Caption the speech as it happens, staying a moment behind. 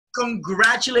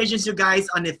Congratulations, you guys,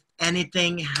 on If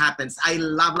Anything Happens. I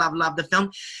love, love, love the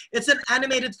film. It's an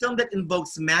animated film that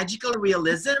invokes magical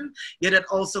realism, yet it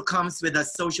also comes with a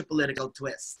socio-political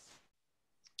twist.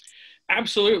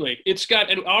 Absolutely. It's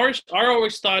got, and our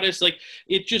always thought is like,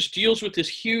 it just deals with this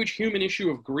huge human issue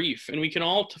of grief. And we can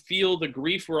all feel the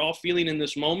grief we're all feeling in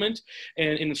this moment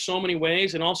and in so many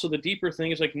ways. And also the deeper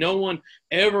thing is like, no one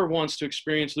ever wants to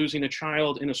experience losing a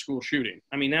child in a school shooting.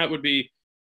 I mean, that would be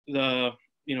the,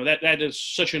 you know, that is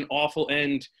such an awful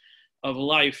end of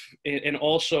life. And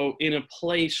also in a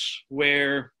place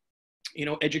where, you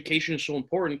know, education is so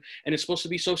important and it's supposed to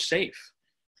be so safe.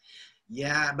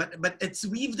 Yeah, but it's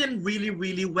weaved in really,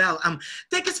 really well.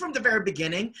 Take us from the very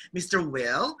beginning, Mr.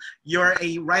 Will. You're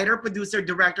a writer, producer,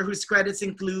 director whose credits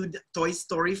include Toy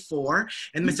Story 4.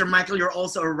 And Mr. Michael, you're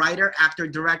also a writer, actor,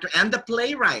 director, and the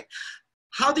playwright.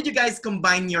 How did you guys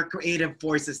combine your creative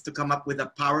forces to come up with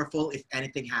a powerful If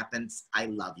Anything Happens, I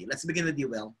Love You? Let's begin with you,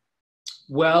 Will.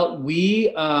 Well,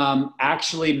 we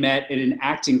actually met in an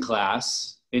acting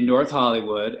class in North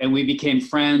Hollywood, and we became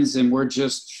friends, and we're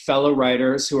just fellow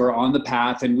writers who are on the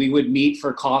path, and we would meet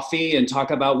for coffee and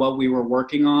talk about what we were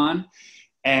working on.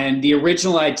 And the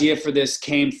original idea for this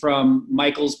came from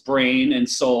Michael's brain and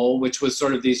soul, which was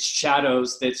sort of these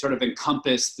shadows that sort of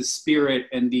encompass the spirit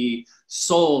and the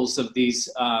souls of these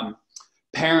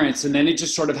parents. And then it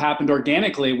just sort of happened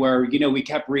organically where, you know, we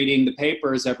kept reading the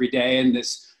papers every day, and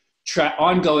this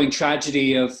ongoing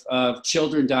tragedy of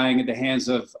children dying at the hands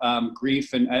of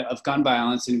grief and of gun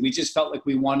violence. And we just felt like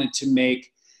we wanted to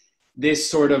make this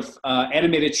sort of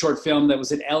animated short film that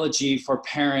was an elegy for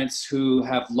parents who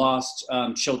have lost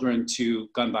children to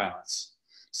gun violence.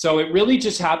 So it really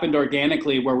just happened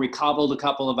organically where we cobbled a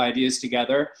couple of ideas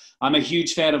together. I'm a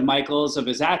huge fan of Michael's, of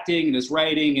his acting and his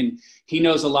writing, and he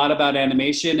knows a lot about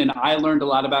animation. And I learned a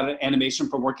lot about animation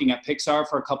from working at Pixar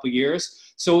for a couple of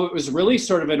years. So it was really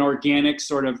sort of an organic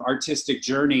sort of artistic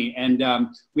journey. And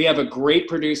we have a great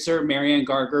producer, Marianne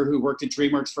Garger, who worked at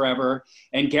DreamWorks forever.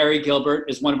 And Gary Gilbert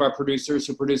is one of our producers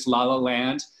who produced La La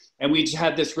Land. And we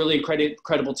had this really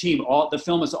incredible team. The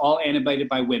film is all animated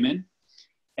by women.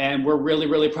 And we're really,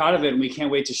 really proud of it, and we can't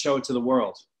wait to show it to the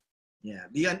world. Yeah.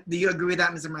 Do you agree with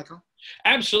that, Mr. Michael?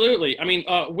 Absolutely. I mean,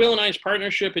 Will and I's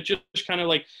partnership, it just kind of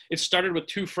like, it started with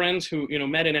two friends who, you know,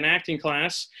 met in an acting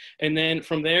class. And then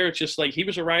from there, it's just like, he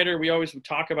was a writer. We always would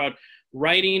talk about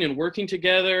writing and working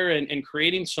together and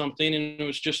creating something. And it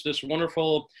was just this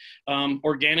wonderful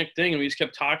organic thing. And we just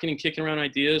kept talking and kicking around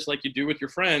ideas like you do with your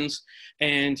friends.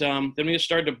 And then we just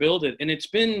started to build it. And it's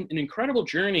been an incredible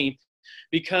journey,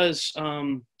 because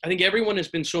I think everyone has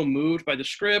been so moved by the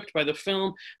script, by the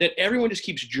film, that everyone just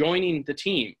keeps joining the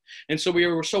team. And so we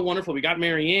were so wonderful. We got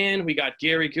Marianne, we got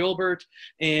Gary Gilbert,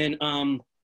 and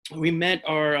we met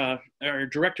our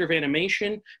director of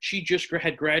animation. She just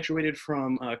had graduated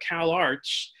from Cal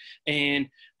Arts, and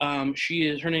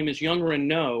her name is Young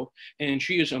Renault, and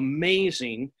she is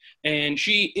amazing. And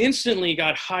she instantly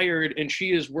got hired, and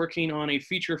she is working on a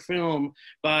feature film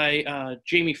by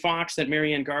Jamie Foxx that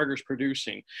Marianne Garger's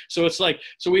producing. So it's like,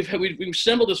 so we've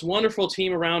assembled this wonderful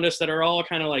team around us that are all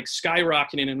kind of like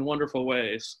skyrocketing in wonderful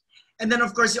ways. And then,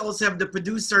 of course, you also have the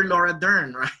producer, Laura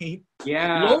Dern, right?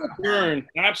 Yeah. Laura Dern,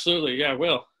 absolutely. Yeah,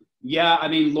 Will. Yeah, I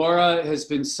mean, Laura has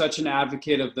been such an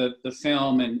advocate of the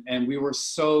film, and we were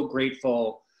so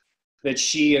grateful that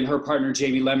she and her partner,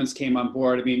 Jamie Lemons, came on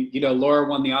board. I mean, you know, Laura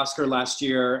won the Oscar last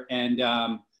year, and,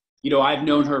 you know, I've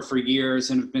known her for years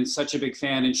and have been such a big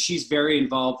fan, and she's very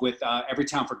involved with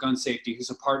Everytown for Gun Safety, who's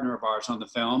a partner of ours on the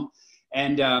film.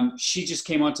 And she just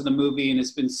came onto the movie and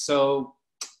has been so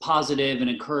positive and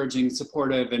encouraging,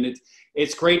 supportive, and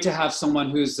it's great to have someone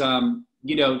who's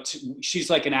you know,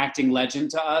 she's like an acting legend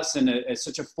to us and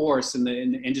such a force in the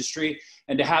industry,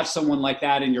 and to have someone like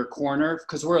that in your corner,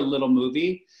 because we're a little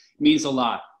movie, means a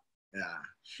lot.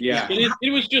 Yeah.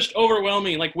 It was just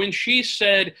overwhelming. Like when she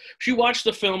said she watched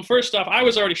the film, first off, I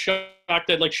was already shocked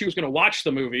that like she was going to watch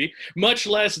the movie, much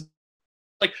less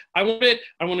like, I want it,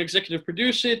 I want to executive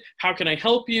produce it, how can I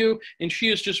help you? And she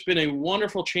has just been a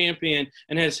wonderful champion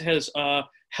and has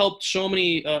helped so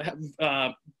many,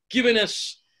 given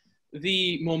us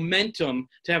the momentum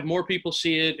to have more people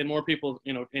see it and more people,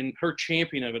 you know, and her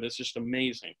champion of it is just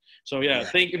amazing. So yeah.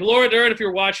 Thank you. Laura Dern, if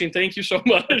you're watching, thank you so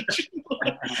much.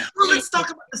 Well, let's talk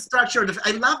about the structure.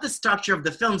 I love the structure of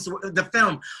the film. So the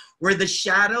film where the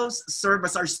shadows serve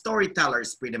as our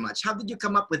storytellers pretty much. How did you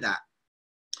come up with that?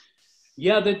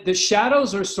 Yeah, the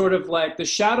shadows are sort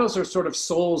of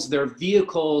souls. They're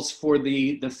vehicles for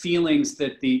the feelings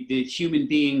that the human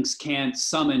beings can't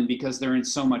summon because they're in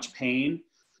so much pain.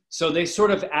 So they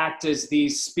sort of act as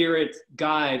these spirit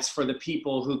guides for the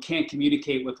people who can't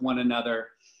communicate with one another.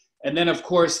 And then, of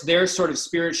course, their sort of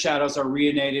spirit shadows are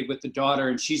reunited with the daughter,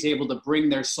 and she's able to bring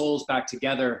their souls back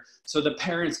together so the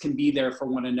parents can be there for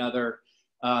one another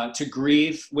to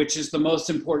grieve, which is the most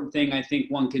important thing I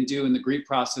think one can do in the grief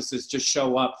process, is just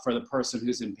show up for the person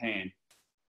who's in pain.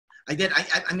 I did.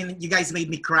 I mean, you guys made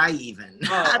me cry even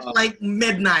at Oh. like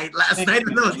midnight last night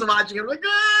when I was watching it. I'm like,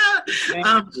 ah!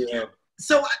 Thank you.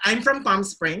 So I'm from Palm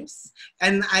Springs,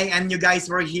 and you guys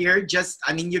were here.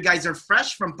 You guys are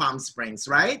fresh from Palm Springs,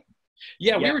 right?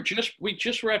 Yeah, we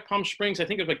just were at Palm Springs, I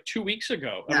think it was like 2 weeks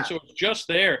ago. Yeah. So it was just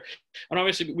there. And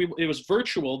obviously it was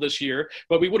virtual this year,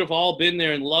 but we would have all been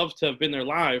there and loved to have been there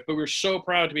live. But we're so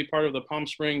proud to be part of the Palm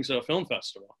Springs Film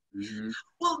Festival. Mm-hmm.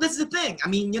 Well, that's the thing. I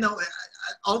mean,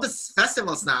 all the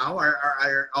festivals now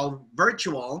are all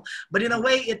virtual, but in a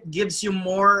way it gives you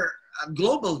more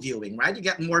global viewing, right? You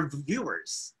get more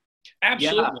viewers.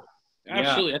 Absolutely. Yeah.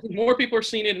 Absolutely. I think more people are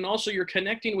seeing it, and also you're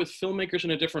connecting with filmmakers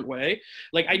in a different way.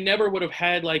 Like I never would have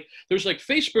had there's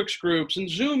Facebook groups and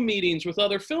Zoom meetings with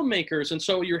other filmmakers. And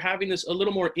so you're having this a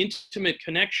little more intimate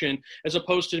connection as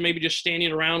opposed to maybe just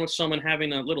standing around with someone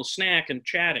having a little snack and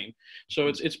chatting. So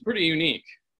it's pretty unique.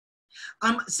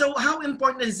 So how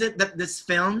important is it that this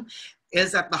film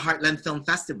is at the Heartland Film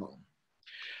Festival?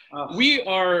 We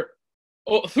are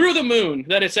through the moon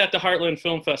that it's at the Heartland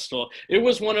Film Festival. It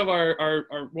was one of our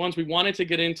ones we wanted to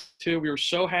get into. We were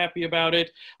so happy about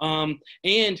it.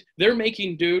 And they're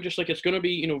making do, just like it's going to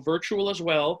be, virtual as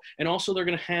well. And also they're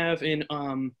going to have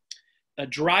a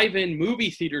drive-in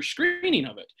movie theater screening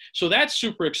of it. So that's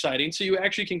super exciting. So you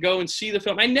actually can go and see the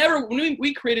film. When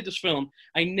we created this film,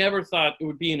 I never thought it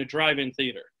would be in a drive-in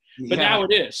theater. But now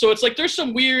it is. So it's like there's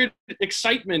some weird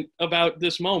excitement about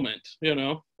this moment,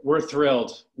 We're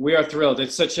thrilled. We are thrilled.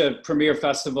 It's such a premier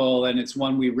festival, and it's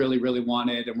one we really, really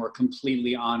wanted, and we're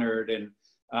completely honored, and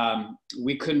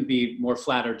we couldn't be more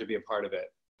flattered to be a part of it.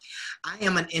 I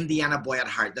am an Indiana boy at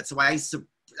heart. That's why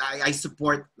I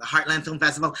support the Heartland Film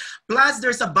Festival. Plus,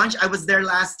 there's a bunch. I was there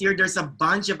last year. There's a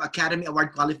bunch of Academy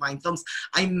Award qualifying films.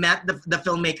 I met the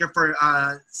filmmaker for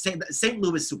St.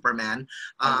 Louis Superman.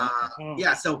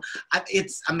 Yeah, so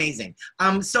it's amazing.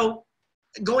 So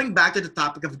going back to the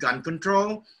topic of gun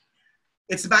control,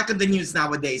 it's back in the news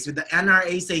nowadays with the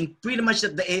NRA saying pretty much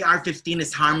that the AR-15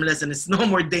 is harmless and it's no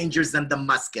more dangerous than the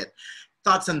musket.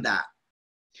 Thoughts on that?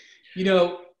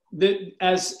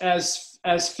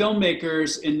 As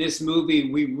filmmakers in this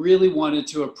movie, we really wanted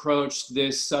to approach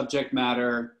this subject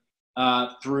matter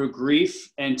through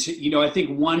grief. And I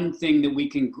think one thing that we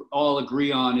can all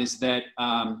agree on is that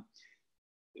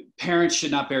parents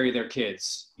should not bury their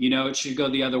kids. It should go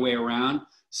the other way around.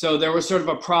 So there was sort of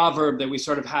a proverb that we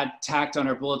sort of had tacked on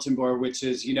our bulletin board, which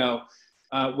is,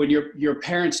 when your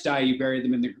parents die, you bury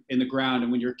them in the ground,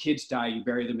 and when your kids die, you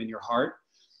bury them in your heart.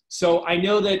 So I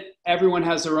know that everyone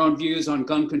has their own views on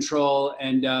gun control,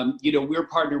 and we're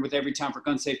partnered with Everytown for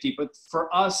Gun Safety. But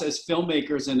for us as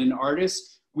filmmakers and an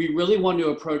artist, we really want to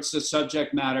approach the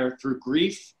subject matter through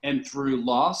grief and through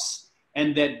loss,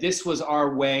 and that this was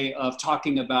our way of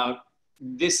talking about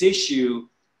this issue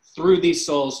through these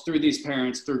souls, through these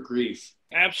parents, through grief.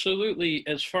 Absolutely.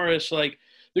 As far as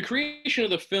the creation of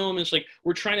the film is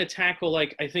we're trying to tackle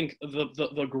I think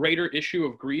the greater issue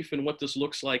of grief and what this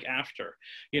looks like after,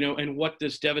 and what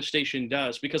this devastation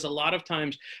does. Because a lot of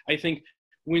times I think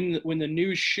when the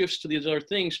news shifts to these other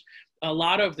things, a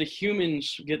lot of the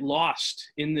humans get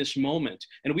lost in this moment,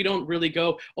 and we don't really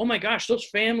go, oh my gosh, those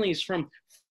families from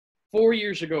 4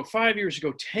 years ago, 5 years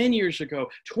ago, 10 years ago,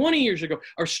 20 years ago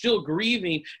are still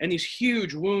grieving, and these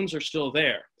huge wounds are still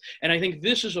there. And I think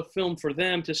this is a film for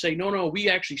them to say, no, we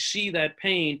actually see that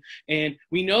pain, and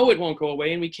we know it won't go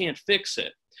away, and we can't fix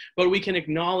it. But we can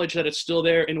acknowledge that it's still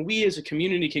there, and we as a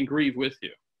community can grieve with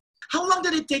you. How long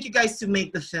did it take you guys to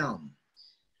make the film?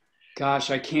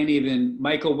 Gosh, I can't even.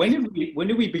 Michael, when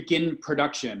did we begin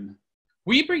production?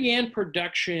 We began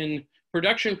production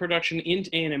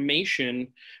into animation.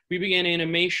 We began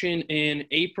animation in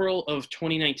April of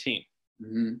 2019.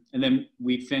 Mm-hmm. And then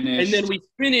we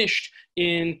finished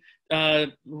in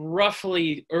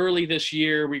roughly early this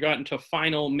year. We got into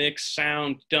final mix,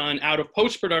 sound done out of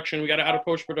post-production. We got out of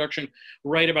post-production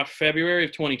right about February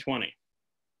of 2020.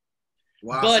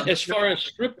 Wow. But as far as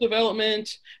script development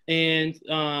and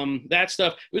that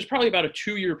stuff, it was probably about a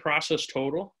 2-year process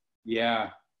total.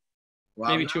 Yeah. Wow.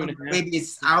 Maybe 2.5. Maybe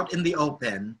it's out in the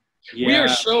open. Yeah. We are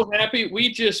so happy.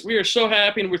 We are so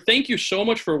happy, and thank you so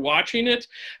much for watching it.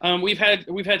 We've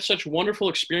had such wonderful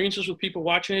experiences with people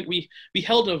watching it. We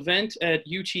held an event at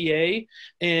UTA,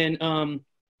 and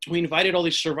we invited all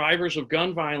these survivors of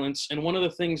gun violence. And one of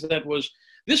the things that was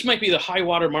this might be the high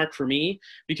water mark for me,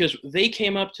 because they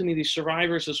came up to me, these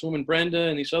survivors, this woman Brenda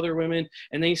and these other women,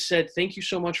 and they said, thank you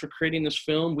so much for creating this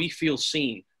film. We feel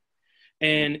seen.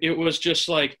 And it was just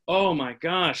like, oh my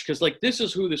gosh, because like this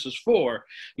is who this is for.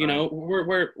 You know,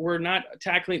 we're not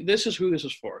tackling, this is who this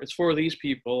is for. It's for these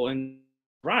people and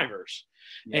survivors.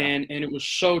 Yeah. And it was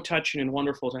so touching and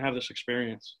wonderful to have this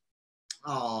experience.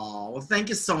 Oh, well, thank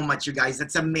you so much, you guys.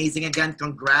 That's amazing. Again,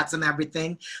 congrats on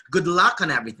everything. Good luck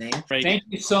on everything. Right. Thank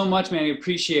you so much, Manny.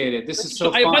 Appreciate it. This is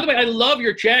so fun. By the way, I love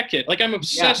your jacket. Like, I'm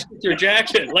obsessed with your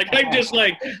jacket. Like, I'm just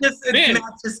like,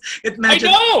 it matches.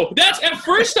 I know. That's, at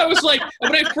first I was like,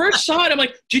 when I first saw it, I'm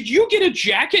like, did you get a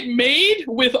jacket made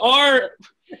with our,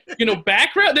 you know,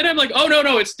 background? Then I'm like, oh,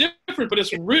 no, it's different, but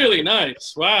it's really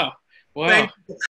nice. Wow. Wow.